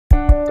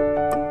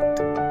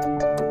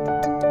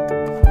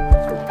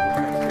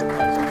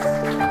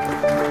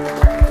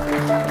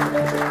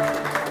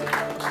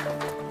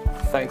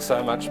Thanks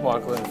so much,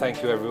 Michael, and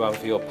thank you everyone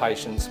for your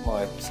patience.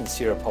 My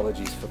sincere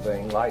apologies for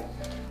being late.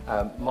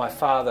 My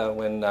father,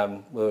 when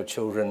we were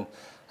children,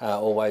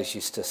 always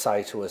used to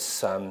say to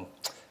us, in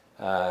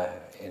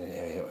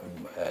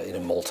a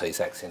Maltese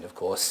accent, of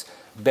course,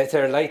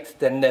 "Better late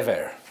than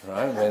never,"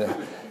 right?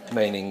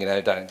 Meaning, you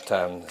know,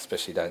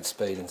 especially don't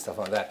speed and stuff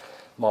like that.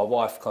 My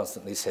wife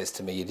constantly says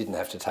to me, "You didn't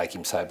have to take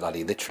him so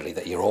bloody literally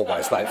that you're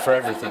always late for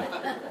everything."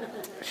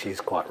 She's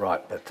quite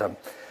right, but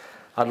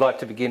I'd like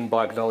to begin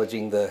by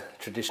acknowledging the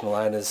traditional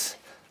owners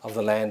of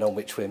the land on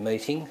which we're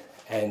meeting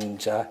and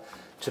to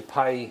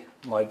pay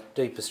my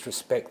deepest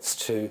respects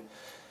to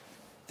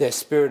their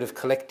spirit of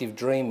collective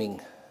dreaming,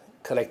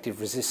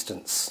 collective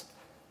resistance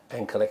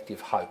and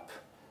collective hope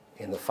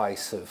in the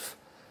face of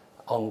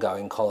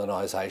ongoing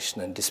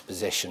colonisation and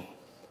dispossession.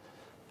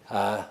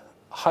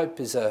 Hope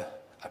is a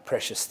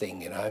precious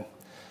thing, you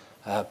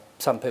know.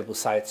 Some people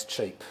say it's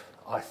cheap.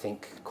 I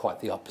think quite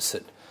the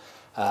opposite.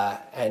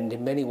 And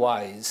in many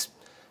ways,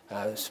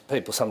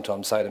 people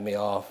sometimes say to me,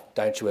 "Oh,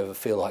 don't you ever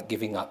feel like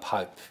giving up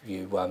hope?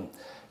 You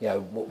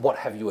know, what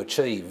have you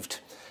achieved?"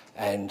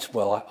 And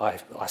well,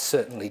 I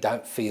certainly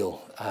don't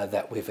feel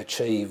that we've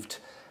achieved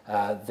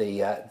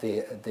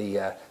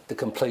the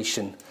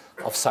completion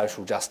of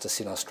social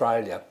justice in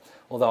Australia.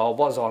 Although I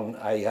was on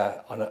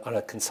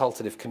a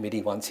consultative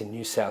committee once in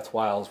New South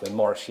Wales when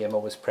Maurice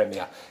Yemma was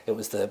Premier. It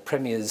was the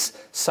Premier's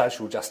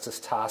Social Justice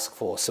Task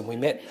Force, and we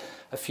met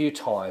a few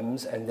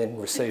times and then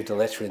received a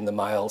letter in the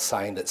mail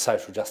saying that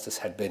social justice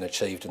had been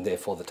achieved and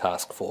therefore the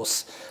task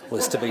force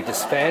was to be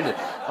disbanded.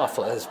 I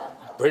thought that was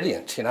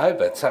brilliant, you know,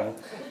 but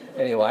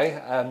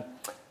anyway,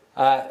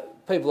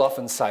 people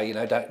often say, you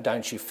know,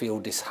 don't you feel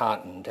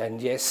disheartened? And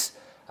yes,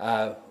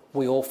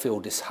 we all feel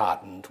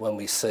disheartened when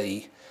we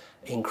see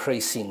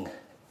increasing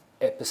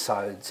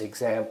episodes,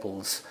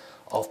 examples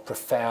of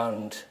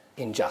profound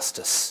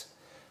injustice,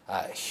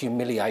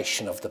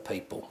 humiliation of the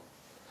people,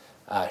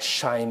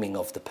 shaming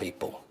of the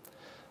people,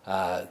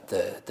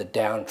 the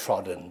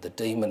downtrodden, the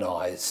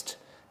demonised,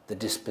 the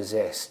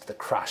dispossessed, the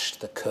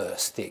crushed, the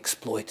cursed, the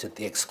exploited,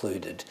 the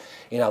excluded.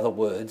 In other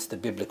words, the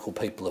biblical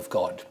people of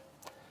God.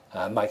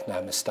 Make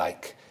no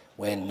mistake,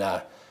 when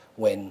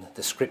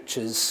the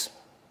scriptures,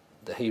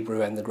 the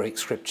Hebrew and the Greek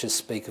scriptures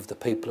speak of the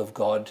people of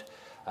God,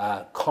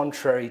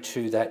 contrary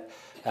to that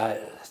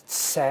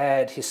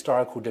sad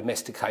historical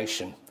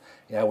domestication,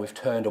 you know, we've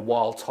turned a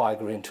wild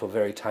tiger into a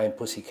very tame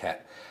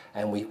pussycat,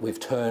 and we've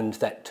turned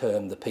that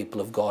term, the people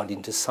of God,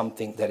 into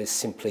something that is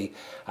simply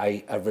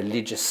a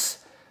religious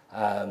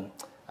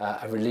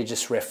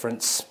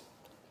reference,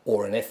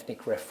 or an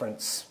ethnic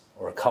reference,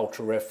 or a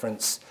cultural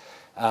reference.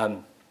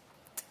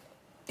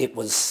 It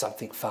was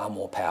something far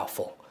more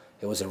powerful.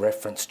 It was a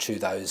reference to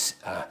those,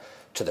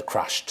 to the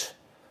crushed,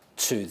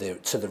 to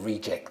the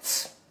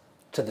rejects,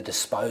 to the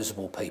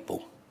disposable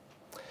people.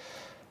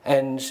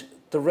 And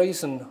the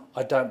reason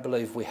I don't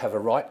believe we have a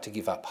right to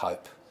give up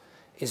hope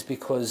is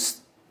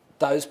because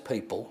those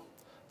people,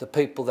 the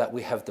people that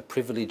we have the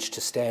privilege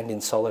to stand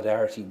in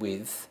solidarity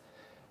with,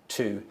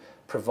 to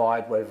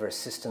provide whatever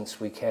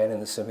assistance we can in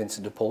the St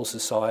Vincent de Paul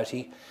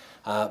Society,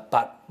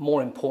 but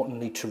more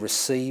importantly to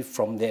receive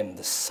from them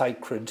the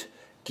sacred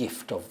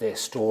gift of their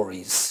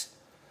stories,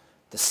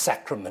 the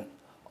sacrament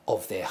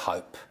of their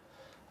hope.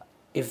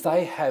 If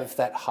they have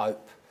that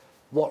hope,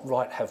 what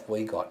right have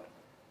we got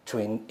to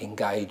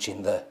engage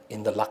in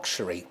the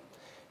luxury,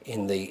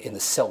 in the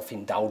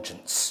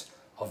self-indulgence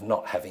of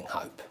not having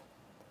hope?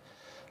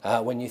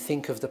 When you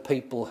think of the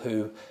people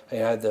who, you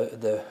know,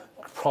 the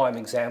prime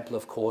example,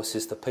 of course,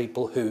 is the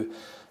people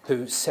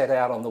who set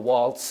out on the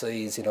wild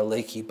seas in a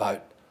leaky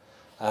boat,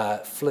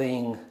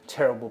 fleeing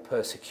terrible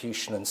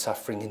persecution and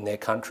suffering in their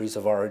countries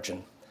of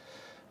origin.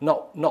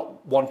 Not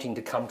wanting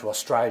to come to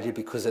Australia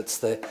because it's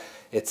the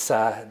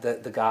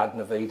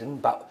Garden of Eden,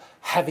 but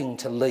having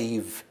to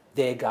leave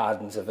their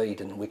Gardens of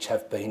Eden, which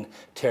have been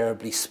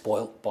terribly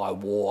spoilt by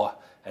war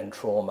and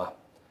trauma,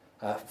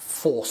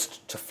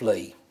 forced to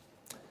flee.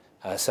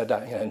 So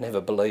don't, you know, never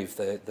believe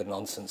the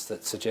nonsense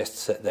that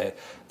suggests that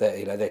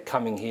they're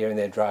coming here in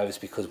their droves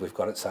because we've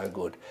got it so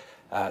good.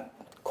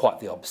 Quite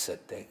the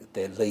opposite.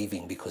 They're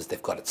leaving because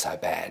they've got it so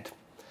bad.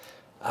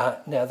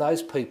 Now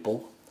those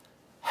people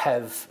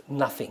have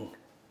nothing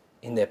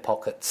in their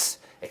pockets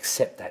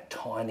except that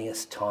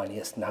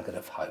tiniest nugget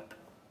of hope.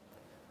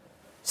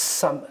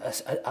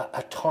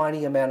 A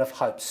tiny amount of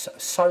hope,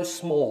 so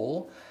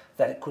small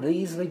that it could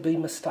easily be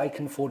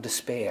mistaken for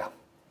despair.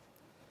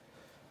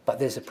 But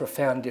there's a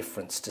profound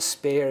difference.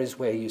 Despair is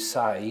where you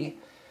say,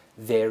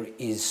 there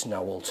is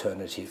no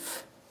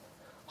alternative.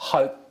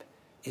 Hope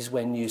is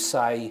when you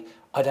say,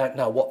 I don't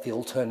know what the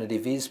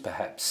alternative is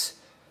perhaps,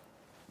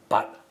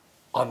 but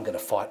I'm going to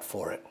fight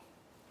for it.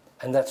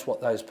 And that's what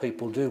those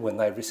people do when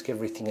they risk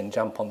everything and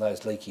jump on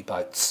those leaky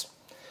boats.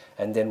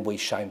 And then we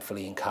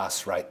shamefully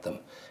incarcerate them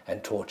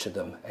and torture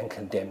them and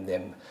condemn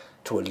them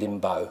to a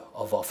limbo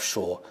of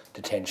offshore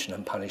detention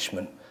and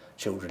punishment,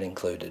 children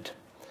included.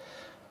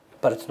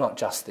 But it's not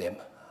just them.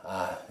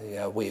 You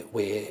know,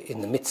 we're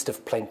in the midst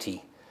of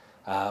plenty.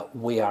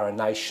 We are a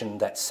nation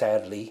that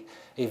sadly,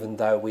 even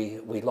though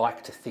we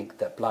like to think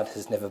that blood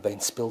has never been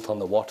spilt on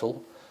the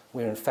wattle,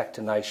 we're in fact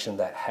a nation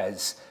that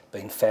has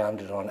been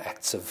founded on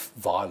acts of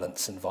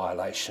violence and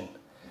violation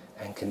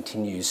and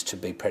continues to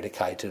be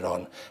predicated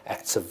on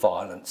acts of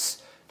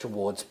violence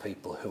towards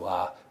people who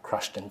are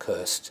crushed and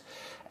cursed,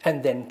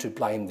 and then to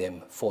blame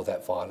them for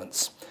that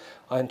violence.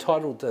 I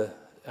entitled the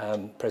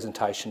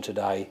presentation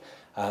today,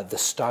 "The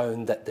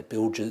Stone That the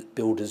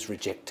Builders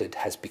Rejected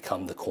Has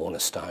Become the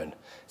Cornerstone."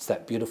 It's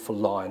that beautiful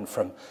line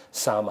from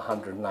Psalm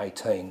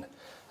 118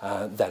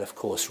 that of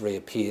course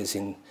reappears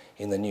in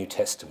the New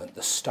Testament.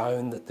 The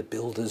stone that the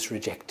builders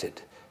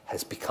rejected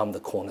has become the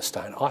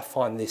cornerstone. I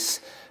find this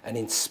an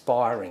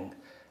inspiring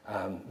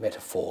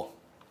metaphor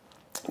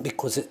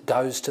because it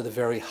goes to the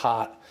very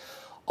heart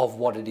of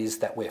what it is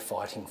that we're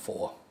fighting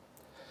for.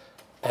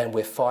 And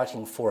we're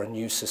fighting for a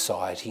new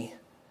society,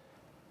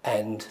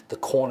 and the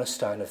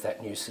cornerstone of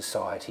that new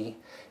society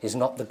is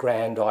not the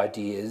grand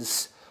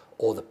ideas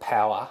or the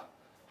power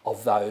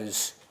of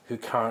those who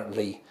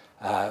currently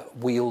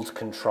wield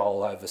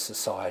control over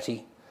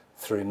society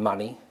through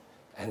money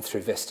and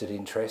through vested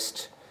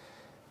interest.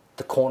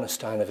 The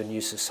cornerstone of a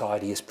new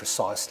society is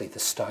precisely the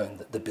stone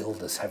that the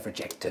builders have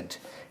rejected.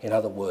 In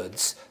other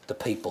words, the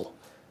people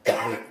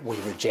that we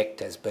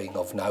reject as being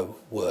of no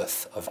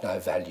worth, of no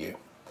value.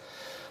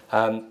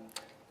 I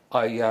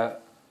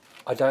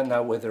don't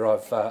know whether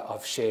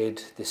I've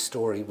shared this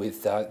story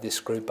with this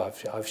group.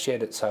 I've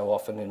shared it so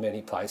often in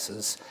many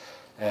places,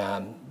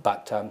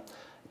 but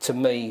to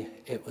me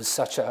it was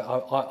such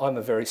a... I'm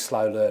a very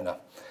slow learner.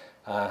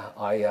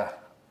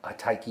 I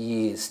take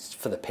years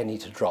for the penny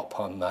to drop.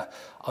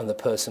 I'm the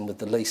person with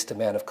the least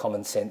amount of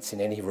common sense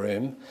in any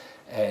room,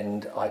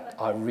 and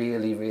I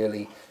really,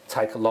 really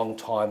take a long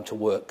time to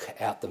work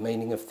out the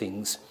meaning of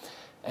things.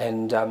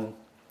 And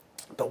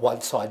but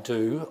once I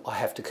do, I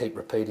have to keep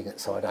repeating it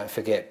so I don't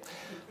forget.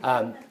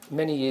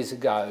 Many years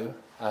ago,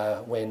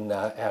 when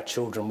our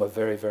children were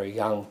very, very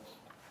young,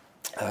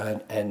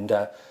 and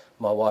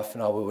my wife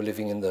and I, we were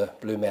living in the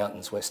Blue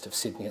Mountains west of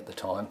Sydney at the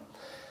time,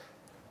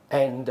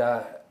 and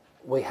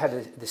we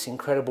had this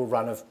incredible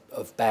run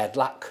of bad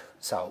luck,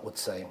 so it would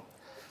seem,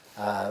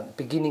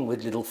 beginning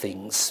with little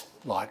things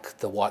like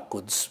the white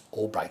goods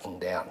all breaking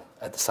down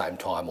at the same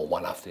time or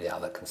one after the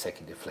other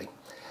consecutively.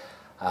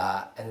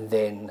 And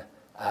then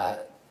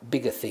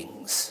bigger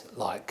things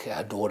like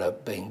our daughter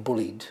being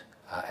bullied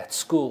at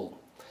school,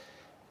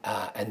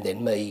 and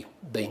then me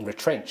being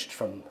retrenched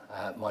from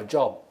my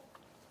job.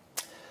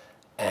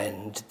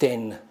 And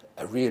then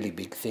a really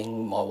big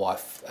thing, my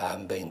wife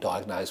being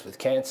diagnosed with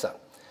cancer.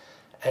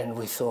 And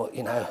we thought,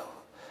 you know,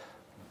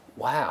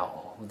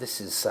 wow, this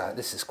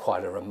is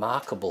quite a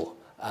remarkable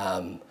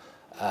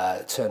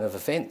turn of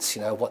events,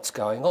 you know, what's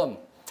going on?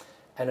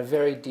 And a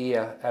very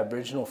dear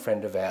Aboriginal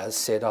friend of ours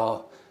said,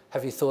 "Oh,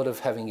 have you thought of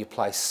having your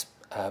place,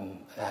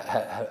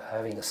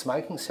 having a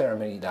smoking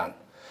ceremony done?"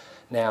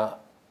 Now,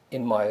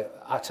 in my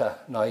utter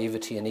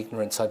naivety and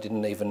ignorance, I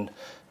didn't even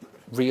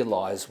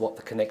realise what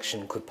the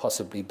connection could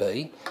possibly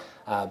be,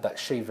 but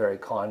she very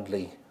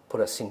kindly put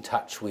us in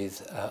touch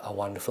with a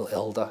wonderful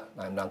elder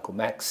named Uncle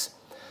Max,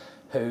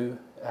 who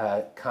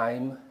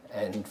came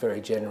and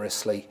very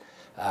generously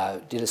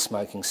did a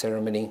smoking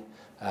ceremony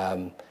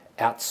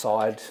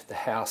outside the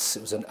house.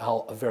 It was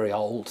a very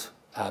old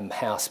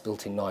house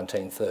built in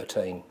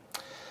 1913.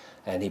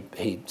 And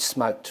he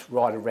smoked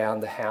right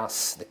around the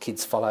house. The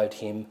kids followed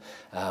him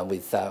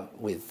with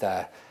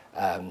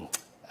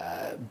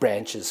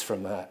branches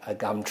from a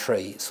gum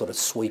tree sort of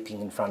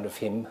sweeping in front of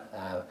him.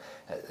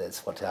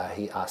 That's what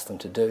he asked them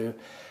to do.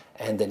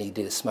 And then he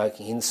did a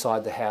smoking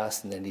inside the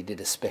house, and then he did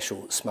a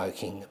special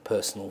smoking,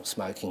 personal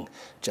smoking,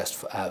 just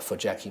for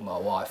Jackie, my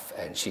wife,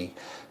 and she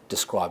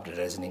described it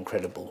as an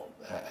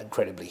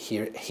incredibly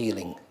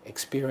healing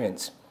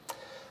experience.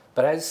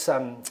 But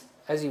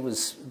as he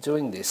was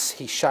doing this,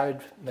 he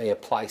showed me a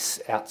place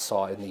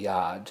outside in the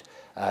yard.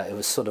 It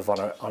was sort of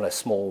on a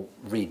small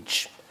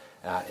ridge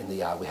in the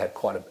yard. We had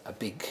quite a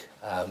big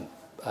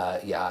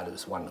yard. It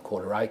was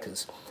 1¼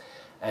 acres.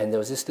 And there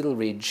was this little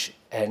ridge,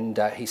 and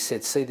he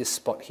said, "See this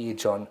spot here,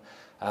 John?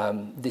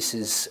 This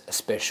is a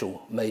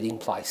special meeting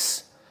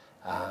place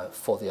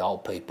for the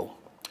old people.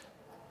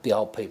 The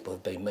old people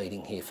have been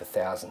meeting here for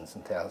thousands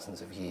and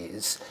thousands of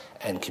years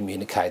and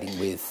communicating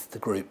with the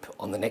group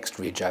on the next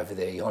ridge over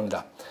there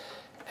yonder."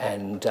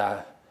 And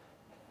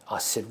I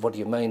said, "What do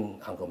you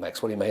mean, Uncle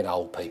Max? What do you mean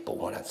old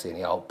people? I don't see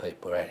any old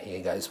people around here."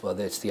 He goes, "Well,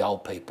 there's the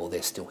old people,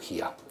 they're still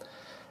here."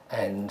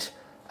 And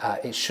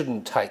it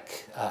shouldn't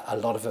take a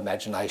lot of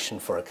imagination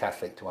for a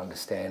Catholic to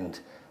understand.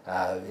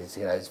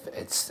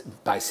 It's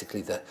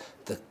basically the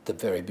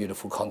very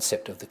beautiful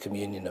concept of the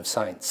communion of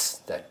saints,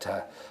 that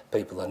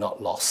people are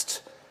not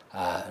lost,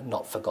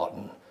 not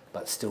forgotten,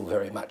 but still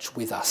very much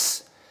with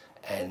us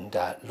and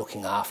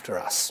looking after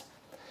us.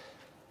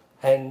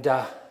 And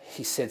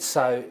he said,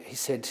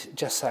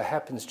 "Just so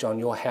happens, John,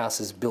 your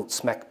house is built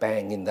smack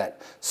bang in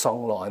that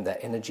song line,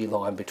 that energy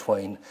line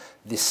between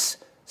this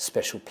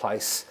special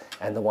place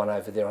and the one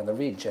over there on the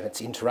ridge, and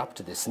it's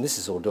interrupted this. And this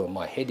is all doing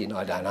my head in.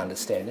 I don't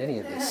understand any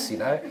of this, you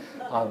know.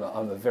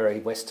 I'm a very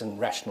Western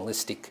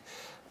rationalistic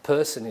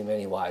person in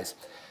many ways.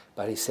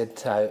 But he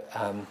said,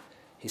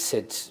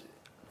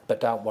 but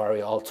don't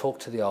worry, I'll talk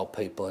to the old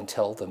people and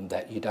tell them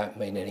that you don't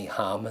mean any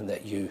harm and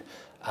that you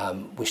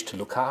wish to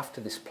look after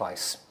this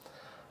place.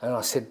 And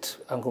I said,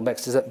 Uncle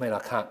Max, does that mean I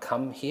can't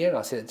come here? And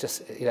I said,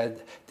 just, you know,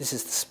 this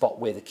is the spot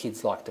where the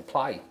kids like to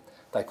play.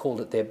 They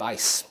called it their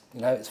base.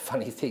 You know, it's a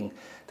funny thing.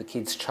 The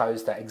kids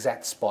chose that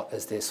exact spot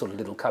as their sort of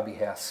little cubby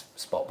house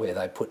spot where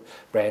they put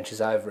branches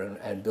over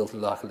and built it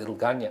like a little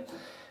gunya.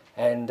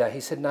 And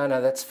he said, no,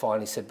 that's fine.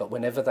 He said, but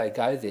whenever they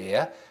go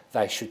there,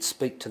 they should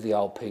speak to the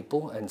old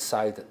people and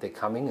say that they're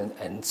coming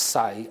and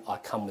say, I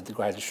come with the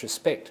greatest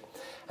respect.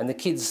 And the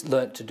kids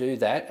learnt to do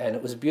that, and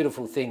it was a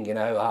beautiful thing, you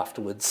know,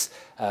 afterwards,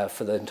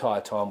 for the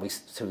entire time we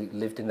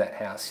lived in that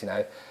house, you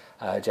know.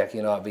 Jackie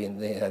and I would be in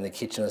the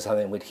kitchen or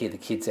something, and we'd hear the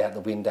kids out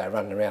the window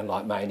running around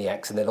like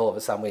maniacs, and then all of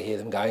a sudden we hear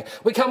them going,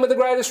 we come with the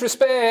greatest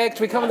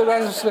respect, we come with the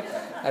greatest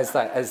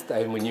respect,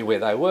 and we knew where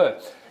they were.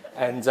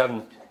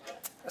 And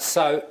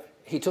so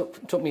he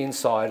took me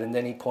inside, and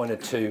then he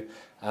pointed to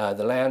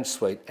the lounge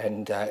suite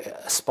and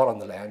a spot on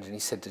the lounge, and he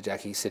said to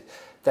Jackie, he said,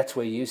 that's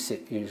where you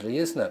sit usually,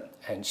 isn't it?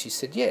 And she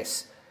said,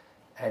 yes.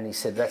 And he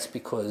said, that's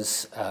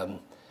because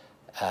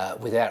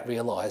without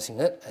realising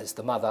it, as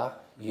the mother,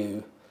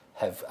 you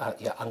have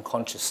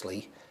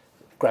unconsciously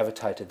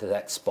gravitated to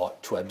that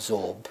spot to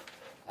absorb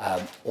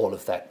all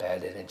of that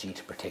bad energy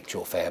to protect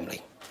your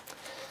family.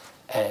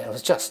 And it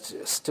was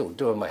just still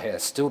doing my head,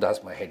 it still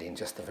does my head in,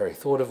 just the very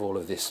thought of all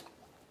of this.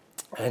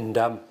 And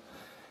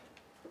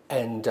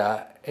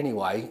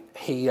anyway,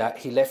 he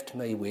left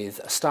me with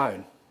a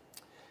stone.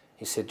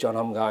 He said, John,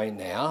 I'm going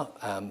now,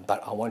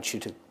 but I want you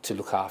to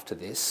look after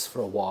this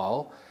for a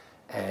while.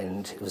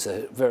 And it was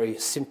a very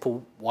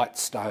simple white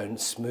stone,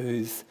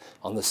 smooth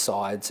on the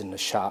sides and a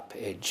sharp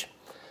edge.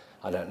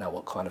 I don't know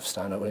what kind of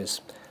stone it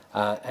was.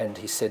 And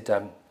he said,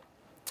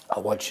 I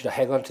want you to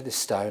hang on to this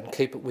stone,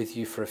 keep it with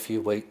you for a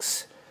few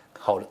weeks,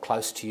 hold it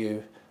close to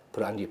you,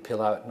 put it under your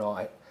pillow at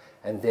night,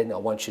 and then I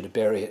want you to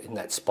bury it in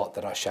that spot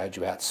that I showed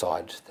you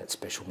outside, that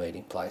special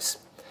meeting place,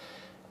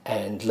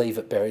 and leave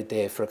it buried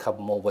there for a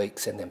couple more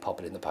weeks and then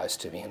pop it in the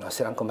post to me. And I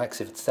said, Uncle Max,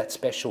 if it's that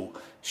special,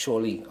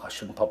 surely I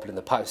shouldn't pop it in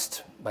the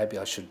post. Maybe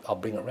I'll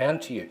bring it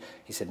round to you.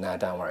 He said, no,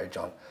 don't worry,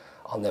 John.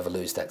 I'll never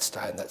lose that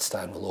stone. That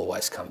stone will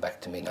always come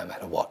back to me no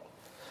matter what.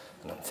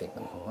 And I'm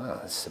thinking, wow,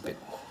 that's a bit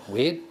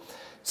weird.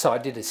 So I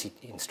did as he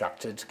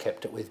instructed,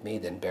 kept it with me,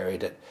 then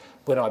buried it.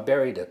 When I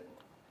buried it,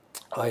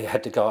 I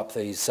had to go up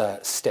these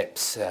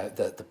steps.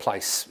 The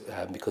place,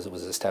 because it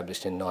was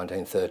established in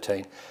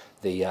 1913,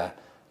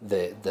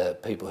 the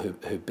people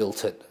who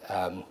built it,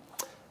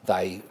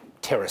 they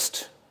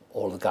terraced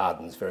all the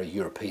gardens, very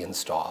European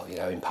style, you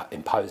know,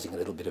 imposing a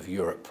little bit of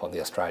Europe on the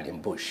Australian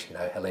bush, you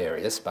know,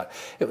 hilarious, but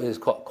it was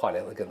quite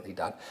elegantly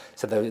done.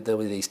 So there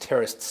were these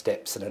terraced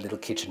steps and a little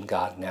kitchen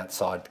garden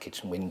outside the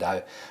kitchen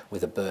window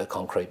with a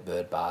concrete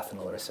bird bath and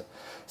all the rest of it.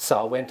 So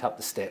I went up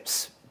the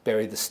steps,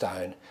 buried the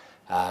stone,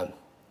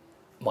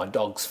 my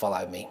dogs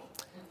followed me,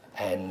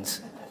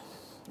 and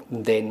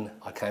then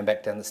I came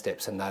back down the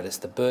steps and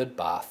noticed the bird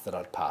bath that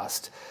I'd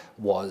passed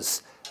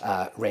was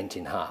rent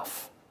in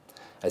half,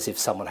 as if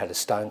someone had a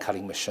stone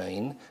cutting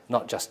machine,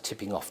 not just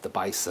tipping off the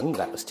basin,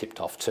 that was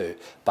tipped off too,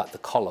 but the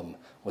column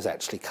was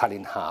actually cut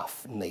in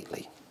half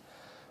neatly.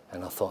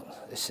 And I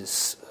thought, this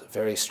is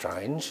very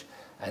strange,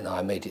 and I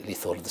immediately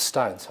thought of the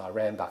stone. So I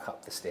ran back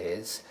up the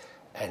stairs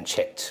and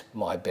checked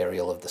my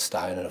burial of the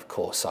stone, and of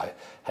course I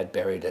had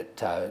buried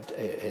it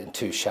in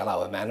too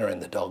shallow a manner,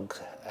 and the dog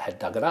had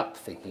dug it up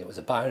thinking it was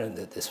a bone and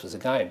that this was a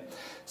game.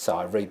 So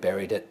I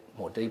reburied it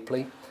more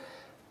deeply,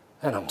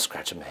 and I'm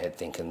scratching my head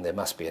thinking there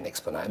must be an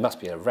explanation, there must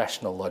be a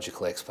rational,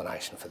 logical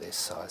explanation for this.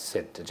 So I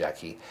said to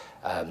Jackie,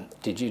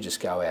 did you just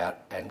go out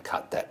and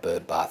cut that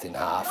bird bath in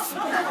half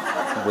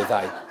with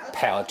a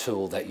power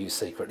tool that you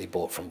secretly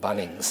bought from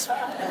Bunnings?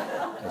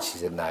 And she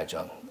said, no,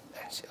 John.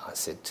 And I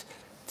said,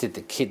 did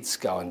the kids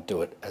go and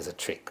do it as a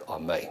trick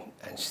on me?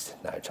 And she said,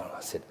 no, John. I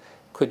said,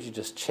 could you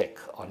just check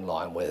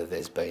online whether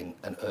there's been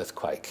an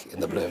earthquake in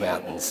the Blue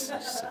Mountains?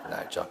 She said,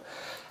 no, John.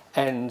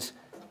 And,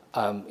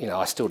 you know,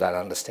 I still don't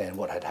understand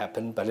what had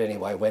happened, but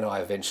anyway, when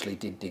I eventually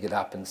did dig it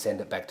up and send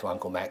it back to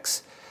Uncle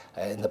Max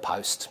in the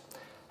post,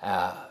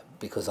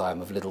 because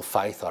I'm of little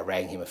faith, I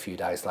rang him a few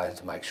days later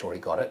to make sure he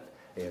got it,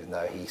 even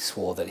though he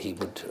swore that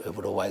it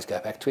would always go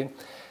back to him.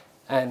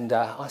 And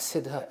I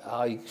said,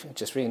 I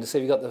just ringing to see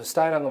if you got the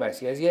stone, Uncle Max.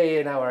 He goes,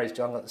 yeah, no worries,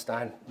 John, got the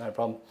stone, no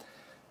problem.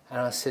 And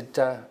I said,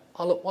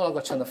 oh, look, while I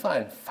got you on the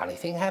phone, funny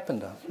thing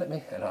happened.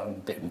 And I'm a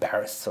bit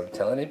embarrassed sort of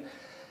telling him.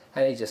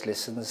 And he just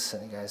listens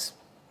and he goes,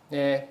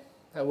 yeah,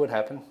 that would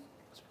happen.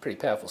 It's a pretty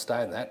powerful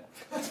stone, that.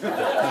 I'm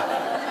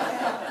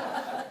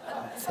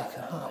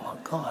thinking, oh, my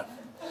God.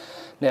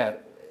 Now,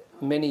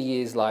 many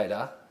years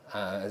later,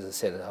 as I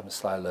said, I'm a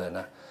slow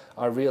learner,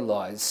 I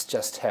realised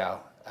just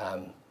how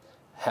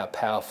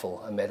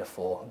powerful a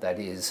metaphor that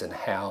is, and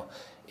how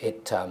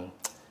it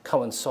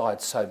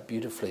coincides so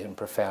beautifully and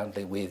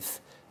profoundly with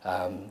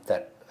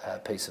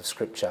that piece of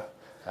scripture,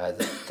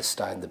 the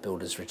stone the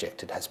builders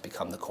rejected has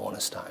become the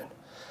cornerstone.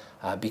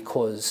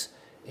 Because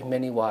in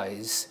many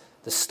ways,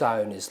 the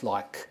stone is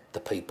like the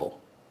people.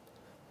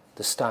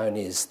 The stone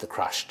is the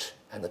crushed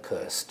and the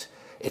cursed.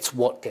 It's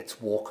what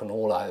gets walked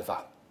all over,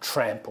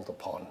 trampled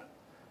upon,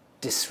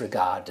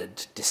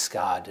 disregarded,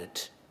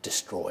 discarded,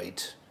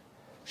 destroyed,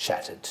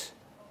 shattered.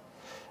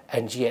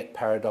 And yet,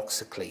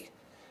 paradoxically,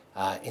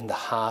 in the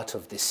heart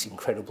of this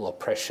incredible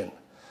oppression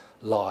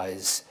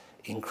lies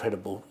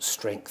incredible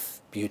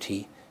strength,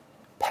 beauty,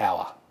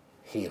 power,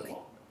 healing.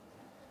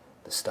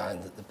 The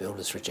stone that the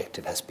builders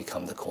rejected has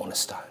become the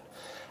cornerstone.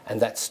 And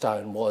that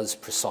stone was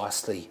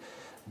precisely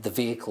the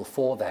vehicle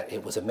for that.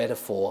 It was a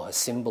metaphor, a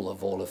symbol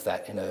of all of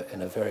that in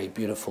a very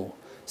beautiful,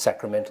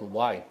 sacramental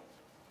way.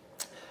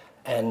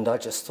 And I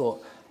just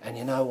thought, and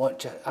you know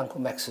what, Uncle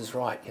Max is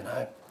right, you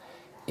know,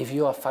 if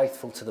you are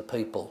faithful to the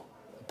people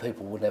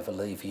will never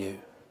leave you.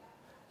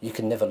 You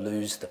can never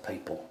lose the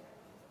people.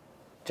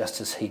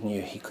 Just as he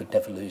knew he could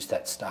never lose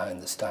that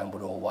stone, the stone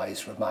would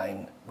always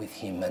remain with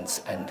him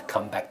and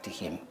come back to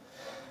him.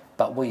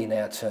 But we in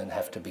our turn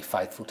have to be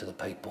faithful to the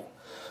people.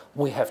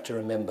 We have to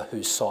remember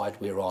whose side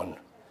we're on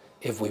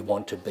if we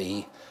want to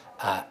be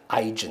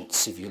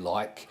agents, if you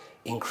like,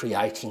 in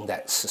creating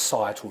that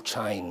societal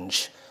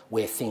change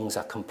where things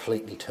are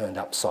completely turned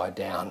upside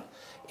down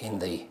in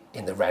the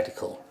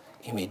radical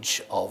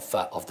image of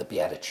the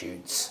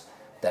Beatitudes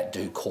that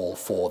do call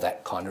for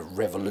that kind of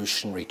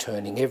revolutionary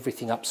turning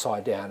everything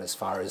upside down as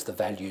far as the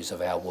values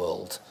of our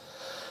world.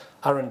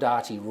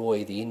 Arundhati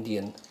Roy, the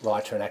Indian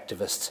writer and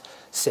activist,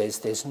 says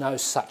there's no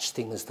such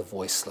thing as the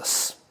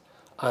voiceless,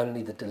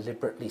 only the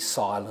deliberately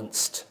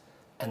silenced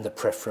and the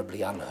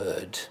preferably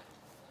unheard.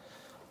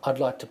 I'd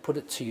like to put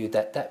it to you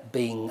that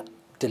being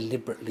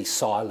deliberately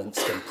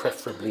silenced and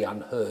preferably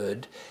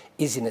unheard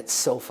is in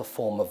itself a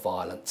form of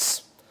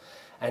violence.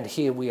 And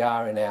here we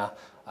are in our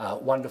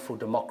wonderful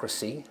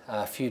democracy,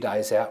 a few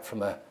days out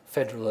from a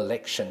federal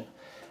election,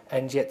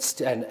 and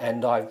yet,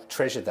 and I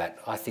treasure that.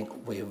 I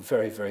think we're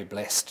very, very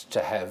blessed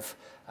to have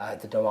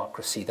the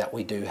democracy that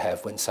we do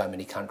have when so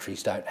many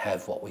countries don't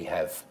have what we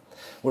have.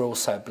 We're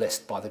also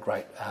blessed by the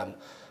great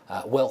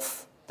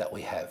wealth that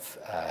we have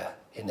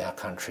in our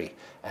country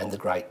and the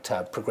great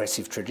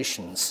progressive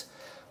traditions.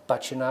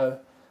 But you know,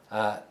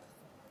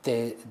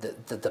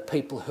 the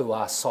people who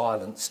are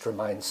silenced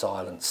remain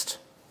silenced.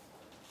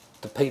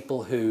 The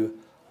people who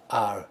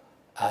are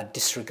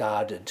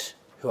disregarded,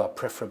 who are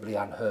preferably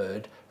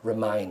unheard,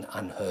 remain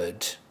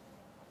unheard.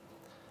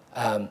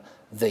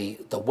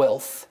 The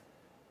wealth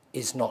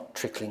is not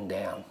trickling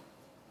down.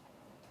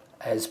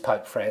 As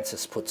Pope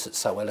Francis puts it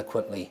so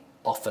eloquently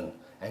often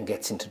and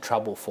gets into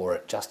trouble for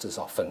it just as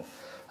often,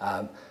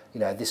 you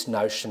know, this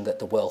notion that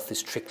the wealth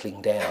is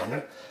trickling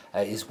down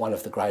is one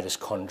of the greatest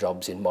con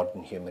jobs in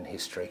modern human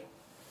history.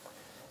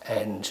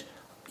 And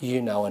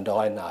you know and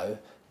I know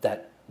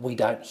that we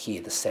don't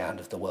hear the sound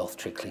of the wealth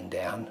trickling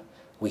down.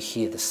 We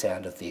hear the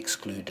sound of the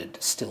excluded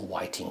still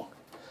waiting.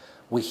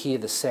 We hear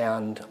the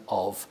sound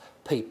of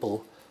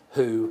people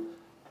who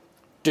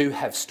do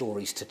have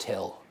stories to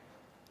tell,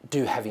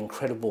 do have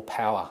incredible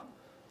power,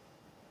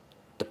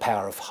 the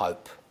power of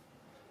hope,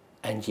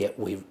 and yet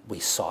we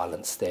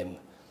silence them.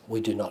 We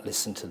do not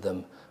listen to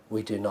them.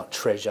 We do not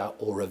treasure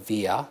or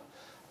revere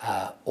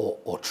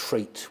or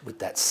treat with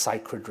that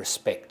sacred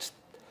respect,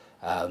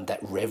 that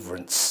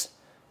reverence,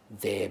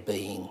 their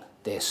being,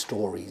 their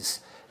stories,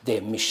 their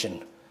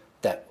mission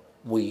that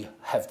we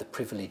have the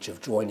privilege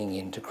of joining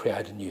in to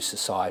create a new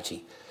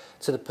society.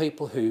 So the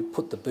people who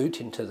put the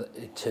boot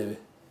into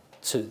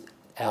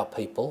our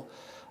people,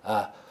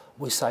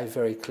 we say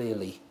very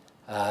clearly,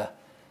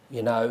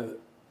 you know,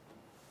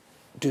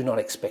 do not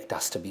expect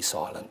us to be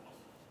silent,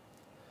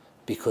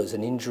 because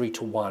an injury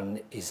to one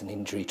is an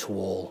injury to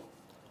all.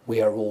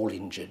 We are all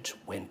injured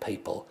when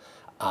people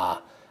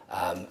are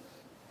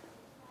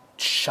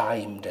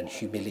shamed and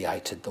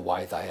humiliated the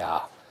way they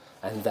are,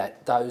 and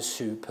that those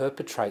who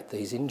perpetrate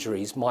these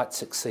injuries might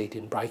succeed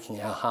in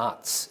breaking our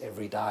hearts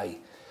every day,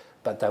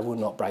 but they will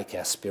not break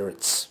our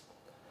spirits.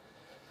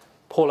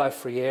 Paulo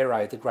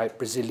Freire, the great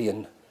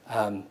Brazilian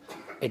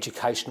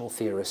educational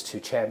theorist who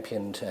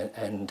championed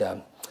and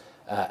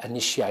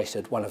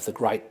initiated one of the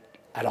great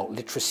adult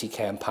literacy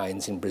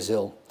campaigns in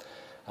Brazil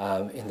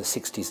in the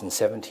 60s and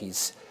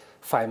 70s,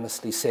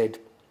 famously said,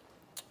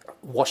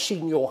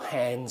 "Washing your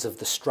hands of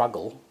the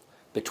struggle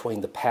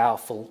between the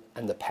powerful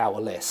and the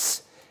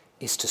powerless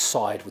is to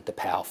side with the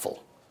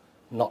powerful,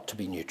 not to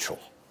be neutral.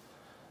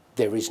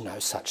 There is no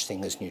such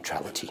thing as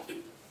neutrality."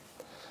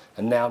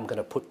 And now I'm going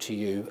to put to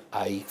you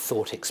a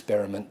thought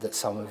experiment that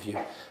some of you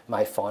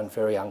may find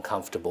very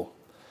uncomfortable,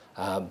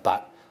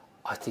 but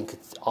I think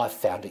I've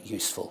found it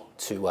useful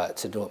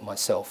to do it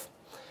myself.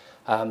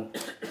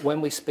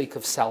 When we speak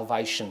of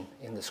salvation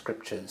in the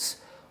scriptures,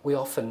 we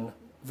often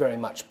very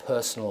much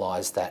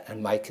personalise that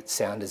and make it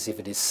sound as if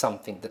it is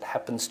something that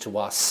happens to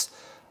us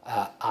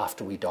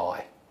after we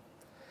die.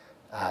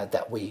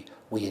 That we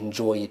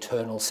enjoy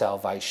eternal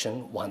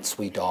salvation once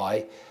we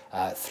die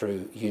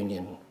through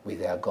union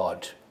with our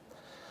God.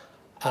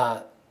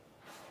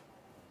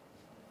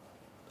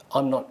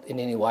 I'm not in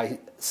any way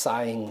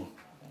saying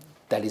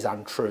that is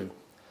untrue,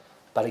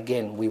 but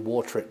again, we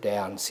water it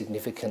down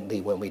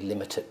significantly when we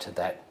limit it to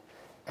that.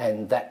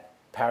 And that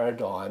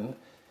paradigm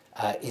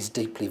is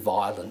deeply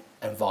violent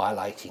and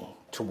violating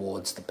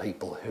towards the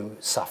people who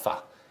suffer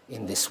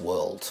in this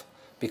world,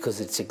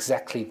 because it's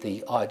exactly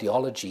the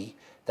ideology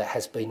that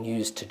has been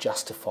used to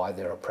justify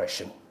their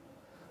oppression.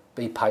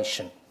 Be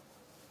patient,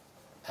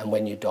 and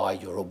when you die,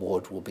 your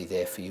reward will be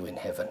there for you in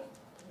heaven.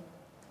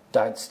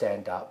 Don't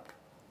stand up,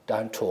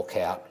 don't talk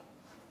out,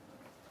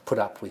 put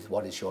up with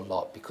what is your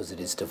lot, because it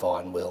is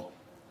divine will.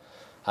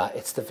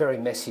 It's the very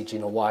message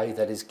in a way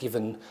that is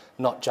given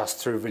not just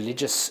through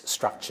religious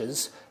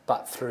structures,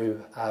 but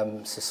through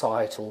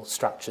societal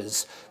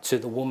structures to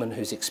the woman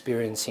who's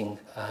experiencing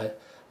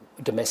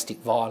domestic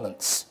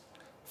violence,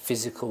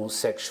 physical,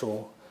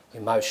 sexual,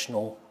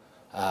 emotional,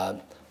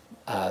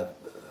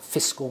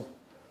 fiscal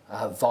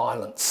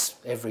violence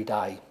every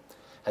day.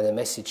 And the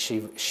message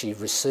she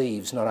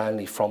receives not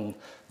only from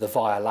the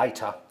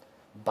violator,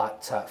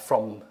 but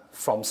from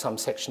some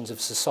sections of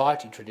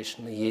society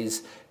traditionally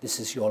is, this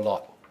is your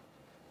lot.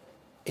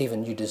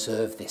 Even you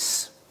deserve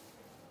this,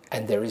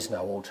 and there is no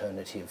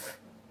alternative.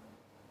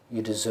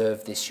 You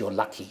deserve this, you're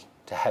lucky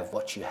to have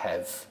what you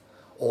have.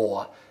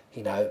 Or,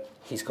 you know,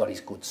 he's got his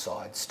good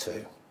sides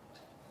too.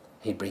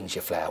 He brings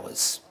you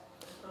flowers.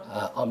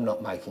 I'm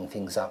not making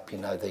things up, you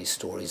know, these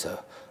stories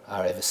are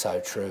ever so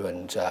true,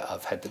 and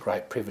I've had the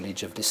great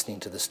privilege of listening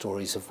to the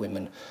stories of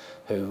women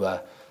who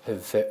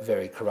have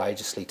very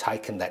courageously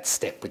taken that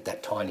step with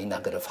that tiny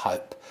nugget of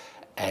hope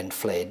and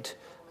fled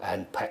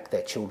and packed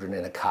their children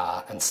in a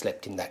car and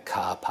slept in that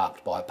car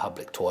parked by a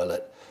public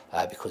toilet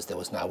because there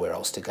was nowhere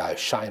else to go.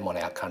 Shame on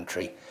our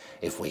country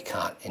if we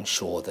can't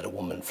ensure that a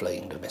woman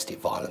fleeing domestic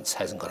violence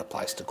hasn't got a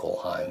place to call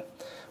home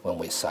when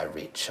we're so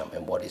rich. I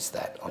mean, what is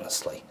that,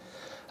 honestly?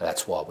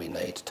 That's why we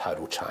need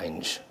total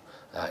change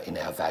in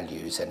our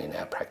values and in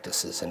our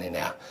practices and in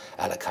our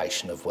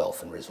allocation of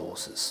wealth and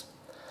resources.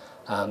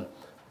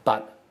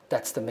 But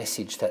that's the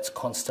message that's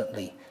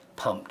constantly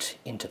pumped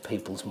into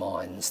people's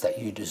minds, that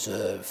you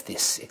deserve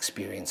this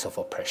experience of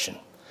oppression.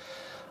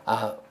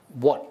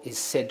 What is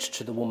said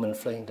to the woman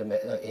fleeing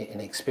an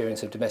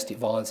experience of domestic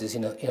violence is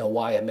in a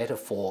way a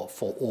metaphor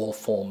for all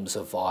forms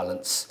of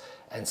violence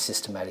and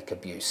systematic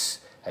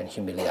abuse and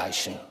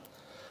humiliation.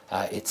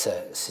 It's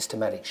a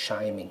systematic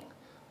shaming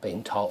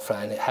being told,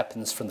 and it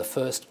happens from the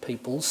first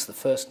peoples, the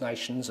First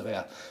Nations of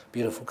our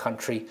beautiful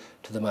country,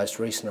 to the most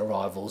recent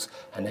arrivals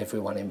and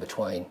everyone in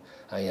between.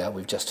 You know,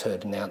 we've just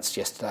heard announced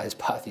yesterday as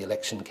part of the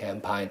election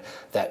campaign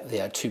that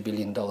there are $2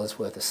 billion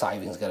worth of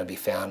savings going to be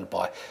found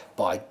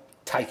by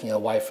taking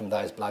away from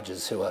those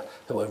bludgers who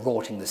are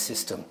rorting the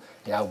system.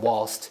 You know,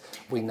 whilst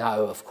we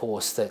know, of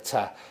course,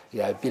 that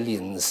you know,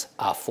 billions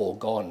are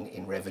foregone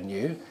in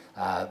revenue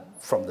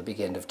from the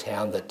big end of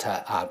town that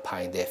aren't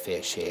paying their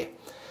fair share.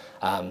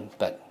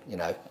 But you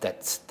know,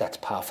 that's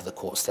par for the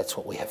course. That's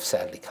what we have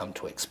sadly come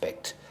to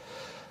expect.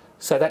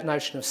 So that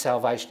notion of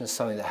salvation is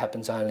something that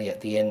happens only at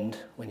the end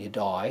when you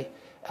die.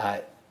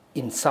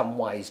 In some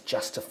ways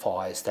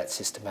justifies that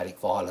systematic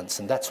violence,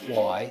 and that's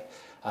why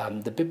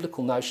the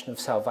biblical notion of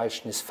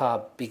salvation is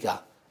far bigger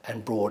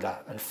and broader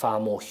and far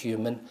more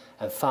human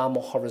and far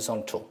more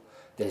horizontal.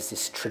 There's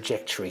this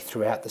trajectory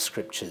throughout the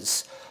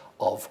scriptures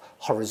of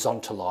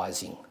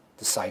horizontalising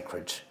the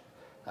sacred,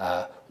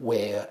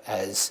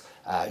 whereas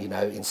you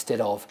know, instead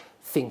of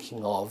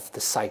thinking of the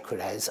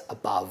sacred as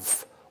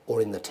above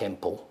or in the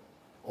temple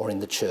or in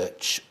the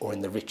church or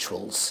in the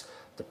rituals,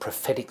 the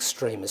prophetic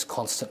stream is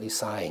constantly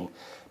saying,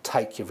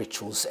 take your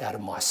rituals out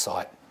of my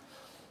sight.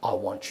 I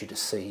want to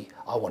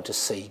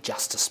see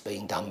justice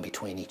being done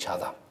between each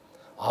other.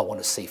 I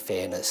want to see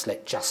fairness.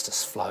 Let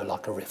justice flow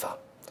like a river.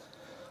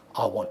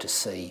 I want to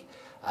see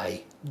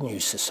a new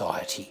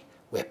society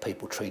where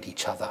people treat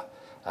each other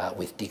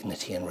with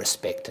dignity and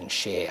respect and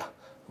share,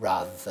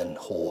 rather than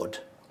hoard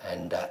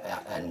and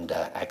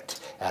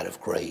act out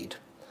of greed.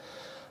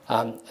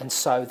 And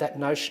so that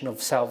notion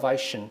of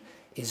salvation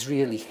is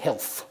really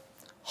health,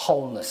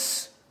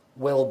 wholeness,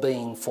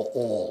 well-being for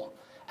all.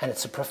 And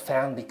it's a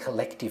profoundly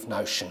collective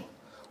notion.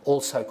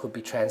 Also could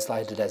be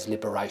translated as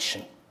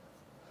liberation.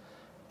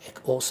 It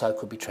also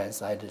could be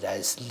translated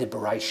as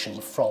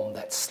liberation from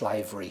that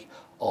slavery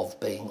of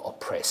being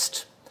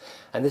oppressed.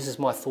 And this is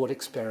my thought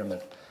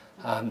experiment.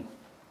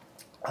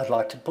 I'd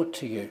like to put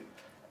to you,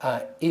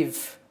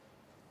 if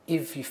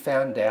you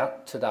found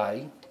out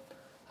today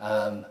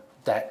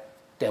that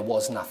there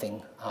was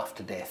nothing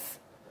after death,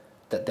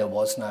 that there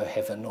was no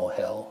heaven or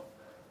hell,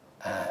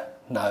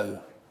 no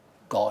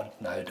God,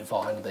 no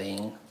divine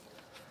being,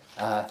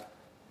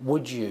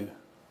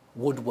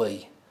 would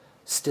we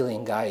still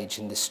engage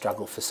in this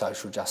struggle for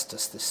social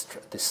justice,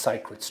 this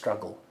sacred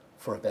struggle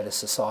for a better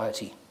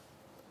society?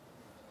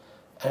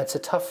 And it's a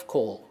tough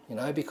call, you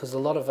know, because a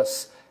lot of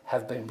us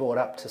have been brought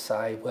up to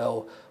say,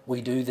 well,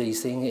 we do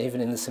these things,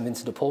 even in the St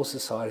Vincent de Paul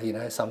Society, you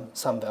know,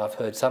 I've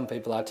heard some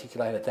people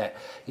articulate it that,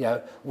 you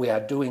know, we are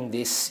doing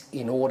this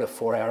in order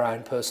for our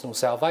own personal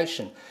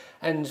salvation.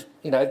 And,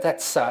 you know,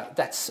 that's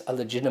a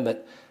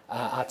legitimate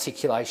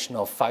articulation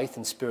of faith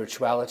and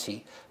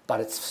spirituality, but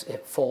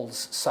it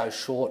falls so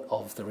short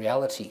of the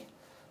reality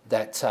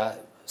that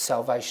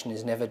salvation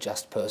is never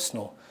just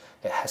personal.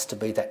 It has to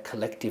be that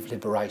collective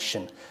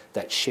liberation,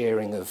 that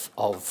sharing of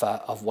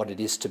what it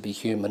is to be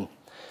human.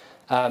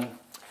 I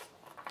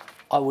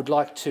would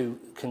like to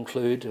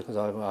conclude, because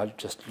I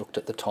just looked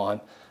at the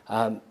time,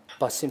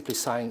 by simply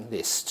saying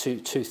this, two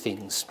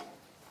things.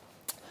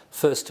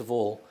 First of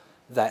all,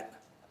 that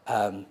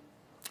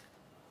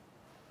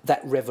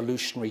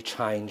revolutionary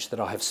change that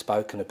I have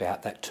spoken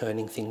about, that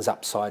turning things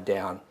upside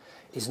down,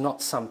 is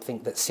not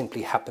something that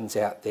simply happens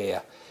out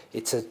there.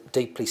 It's a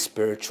deeply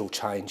spiritual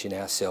change in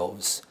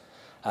ourselves.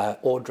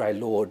 Audre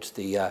Lorde,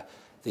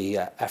 the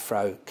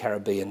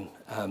Afro-Caribbean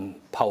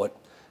poet,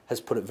 has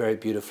put it very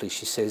beautifully.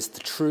 She says, the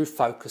true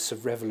focus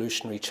of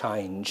revolutionary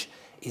change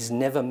is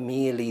never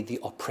merely the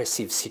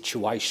oppressive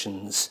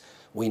situations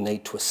we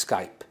need to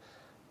escape,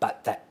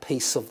 but that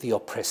piece of the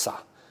oppressor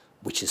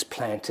which is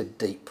planted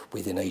deep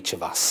within each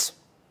of us.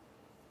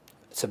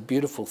 It's a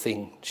beautiful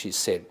thing, she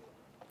said,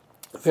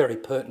 very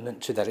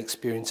pertinent to that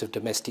experience of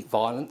domestic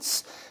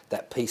violence,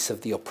 that piece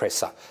of the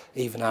oppressor.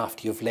 Even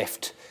after you've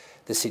left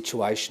the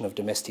situation of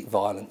domestic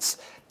violence,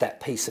 that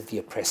piece of the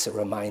oppressor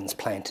remains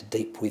planted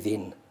deep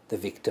within the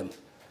victim,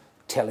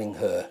 telling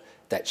her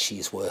that she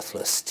is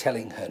worthless,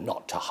 telling her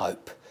not to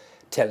hope,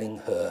 telling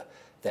her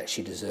that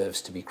she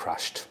deserves to be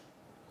crushed.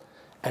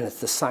 And it's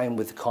the same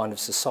with the kind of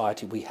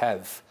society we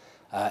have,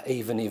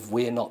 even if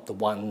we're not the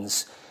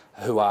ones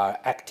who are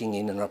acting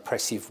in an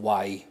oppressive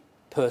way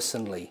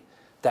personally.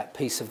 That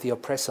piece of the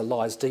oppressor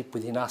lies deep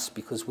within us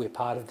because we're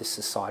part of this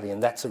society,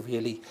 and that's a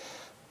really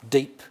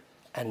deep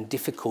and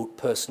difficult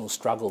personal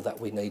struggle that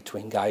we need to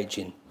engage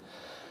in.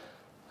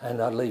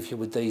 And I leave you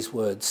with these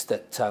words,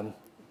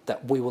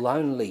 that we will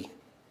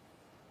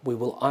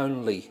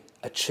only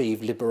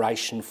achieve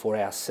liberation for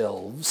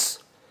ourselves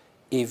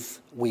if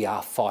we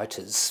are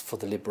fighters for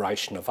the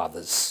liberation of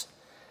others.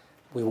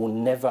 We will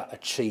never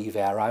achieve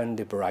our own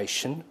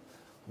liberation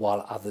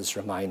while others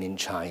remain in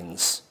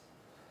chains.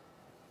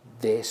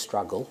 Their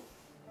struggle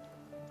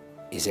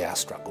is our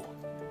struggle.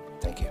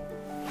 Thank you.